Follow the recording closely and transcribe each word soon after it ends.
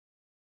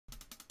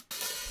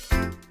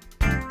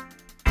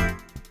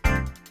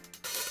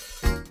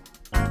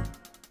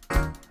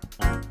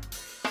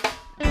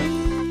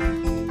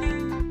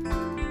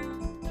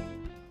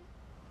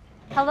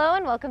Hello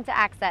and welcome to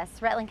Access,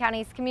 Rutland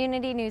County's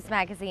community news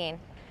magazine.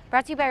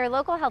 Brought to you by your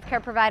local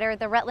healthcare provider,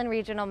 the Rutland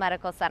Regional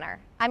Medical Center.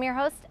 I'm your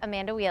host,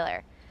 Amanda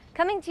Wheeler,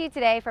 coming to you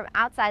today from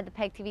outside the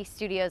PEGTV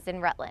studios in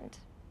Rutland.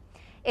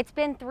 It's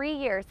been 3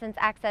 years since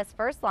Access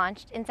first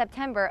launched in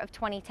September of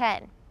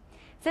 2010.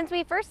 Since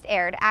we first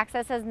aired,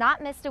 Access has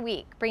not missed a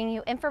week, bringing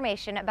you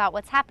information about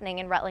what's happening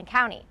in Rutland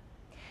County.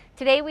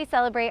 Today we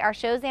celebrate our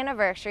show's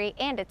anniversary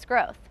and its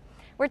growth.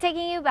 We're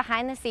taking you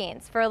behind the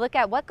scenes for a look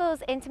at what goes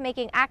into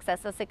making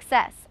Access a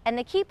success and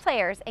the key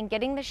players in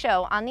getting the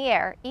show on the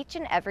air each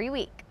and every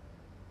week.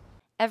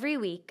 Every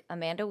week,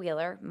 Amanda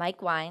Wheeler,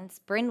 Mike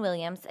Wines, Bryn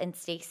Williams, and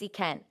Stacy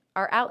Kent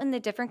are out in the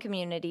different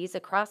communities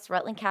across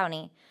Rutland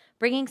County,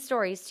 bringing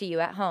stories to you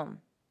at home.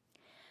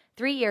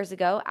 3 years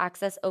ago,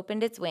 Access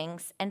opened its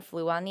wings and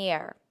flew on the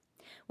air,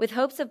 with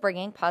hopes of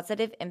bringing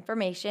positive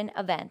information,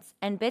 events,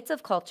 and bits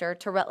of culture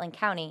to Rutland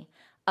County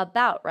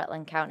about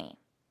Rutland County.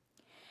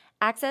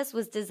 Access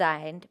was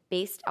designed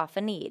based off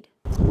a need.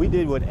 We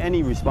did what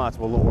any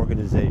responsible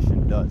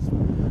organization does.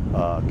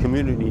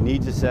 Community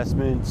needs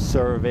assessments,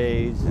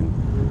 surveys, and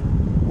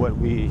what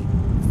we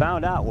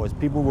found out was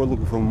people were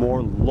looking for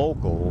more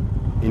local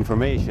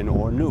information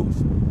or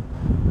news.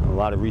 A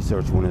lot of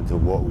research went into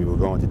what we were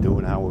going to do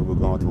and how we were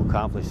going to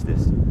accomplish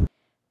this.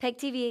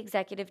 PEGTV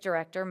Executive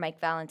Director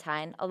Mike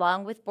Valentine,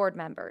 along with board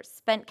members,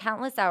 spent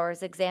countless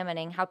hours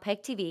examining how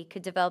PEGTV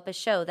could develop a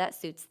show that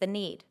suits the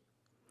need.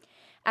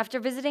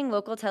 After visiting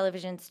local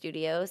television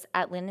studios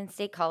at Linden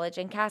State College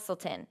in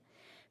Castleton,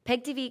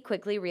 PEGTV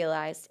quickly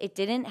realized it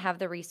didn't have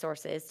the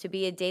resources to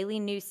be a daily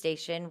news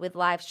station with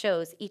live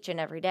shows each and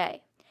every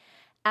day.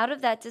 Out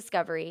of that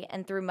discovery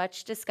and through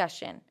much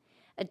discussion,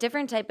 a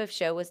different type of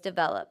show was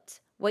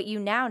developed, what you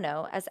now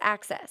know as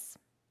Access.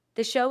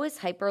 The show is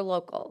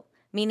hyper-local,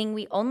 meaning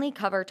we only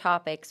cover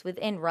topics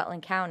within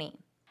Rutland County.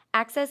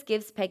 Access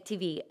gives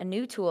PEGTV a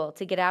new tool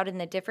to get out in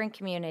the different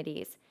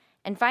communities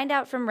and find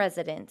out from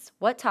residents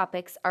what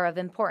topics are of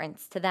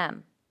importance to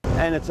them.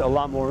 And it's a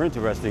lot more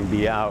interesting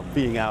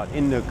being out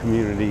in the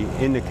community,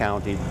 in the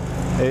county.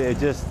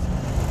 It's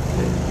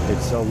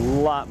a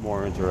lot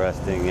more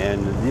interesting.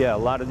 And yeah, a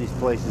lot of these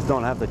places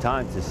don't have the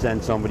time to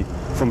send somebody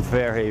from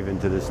Fairhaven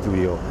to the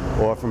studio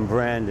or from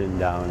Brandon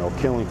down or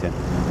Killington.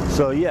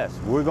 So yes,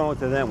 we're going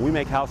to them. We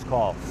make house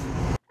calls.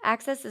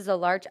 Access is a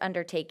large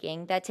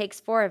undertaking that takes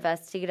 4 of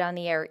us to get on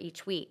the air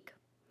each week.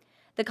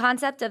 The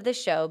concept of the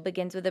show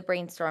begins with a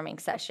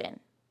brainstorming session.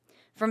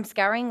 From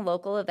scouring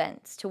local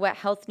events to what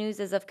health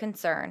news is of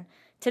concern,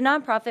 to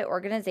nonprofit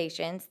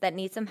organizations that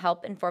need some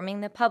help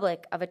informing the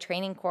public of a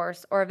training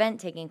course or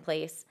event taking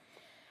place,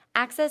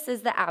 Access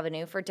is the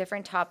avenue for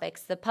different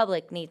topics the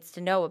public needs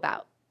to know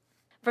about.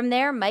 From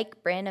there,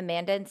 Mike, Bryn,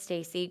 Amanda, and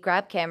Stacy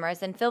grab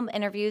cameras and film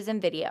interviews and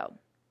video.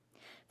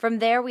 From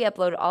there, we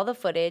upload all the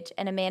footage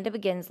and Amanda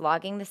begins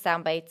logging the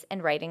sound bites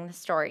and writing the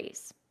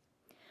stories.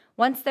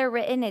 Once they're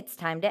written, it's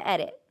time to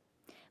edit.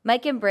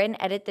 Mike and Bryn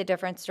edit the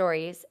different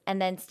stories, and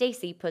then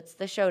Stacy puts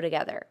the show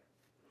together.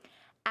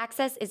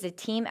 Access is a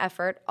team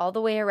effort all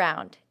the way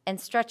around and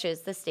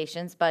stretches the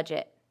station's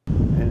budget.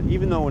 And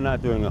even though we're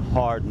not doing a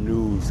hard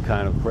news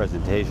kind of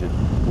presentation,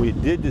 we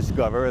did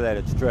discover that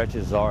it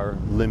stretches our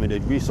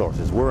limited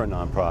resources. We're a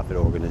nonprofit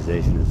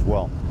organization as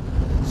well.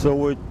 So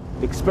we're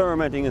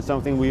experimenting in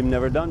something we've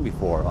never done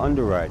before,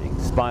 underwriting,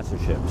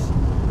 sponsorships.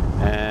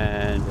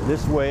 And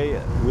this way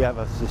we have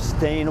a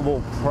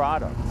sustainable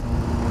product,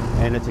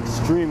 and it's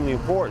extremely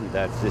important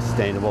that it's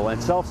sustainable and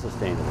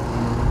self-sustainable.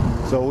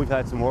 So we've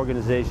had some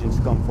organizations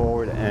come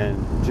forward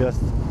and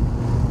just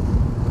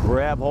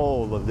grab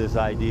hold of this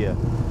idea.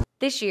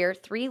 This year,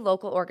 3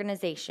 local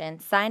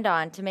organizations signed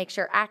on to make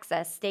sure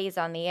Access stays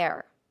on the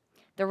air: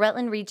 the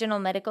Rutland Regional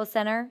Medical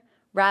Center,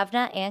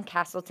 Ravna, and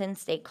Castleton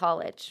State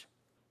College.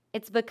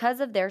 It's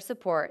because of their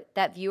support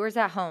that viewers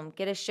at home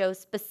get a show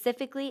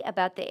specifically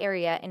about the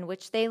area in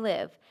which they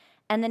live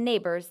and the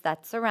neighbors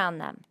that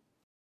surround them.